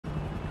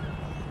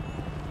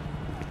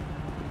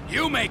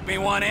You make me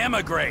want to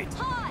emigrate.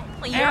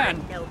 Well,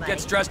 And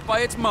gets dressed by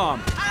its mom.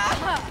 Look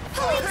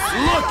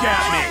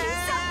at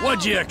me!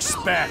 What'd you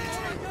expect?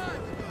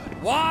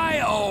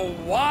 Why, oh,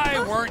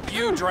 why weren't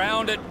you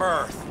drowned at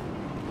birth?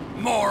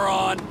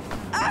 Moron!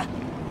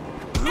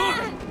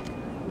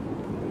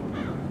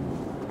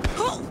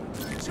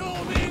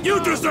 You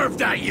deserve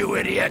that, you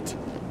idiot!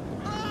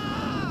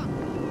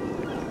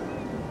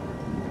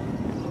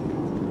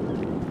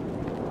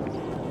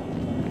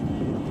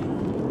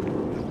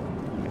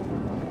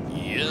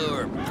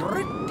 You're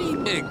pretty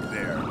big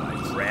there, my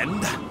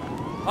friend.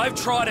 I've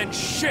trodden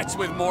shits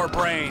with more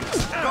brains.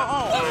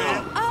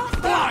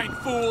 Blind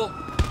fool!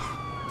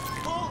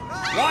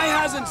 Why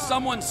hasn't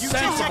someone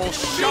sensible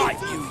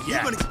shot you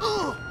yet?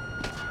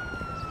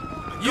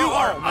 You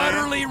are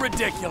utterly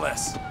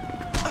ridiculous.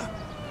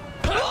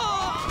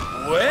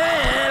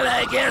 Well,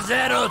 I guess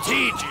that'll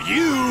teach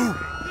you.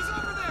 He's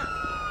over there!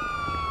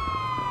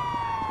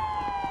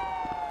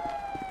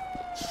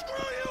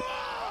 Screw you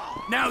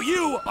all! Now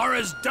you are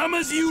as dumb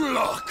as you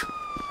look.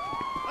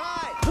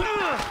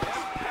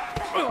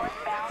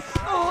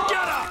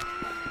 Get up!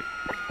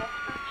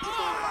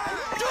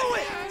 Do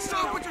it!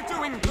 Stop what you're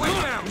doing!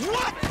 Wait down!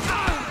 What?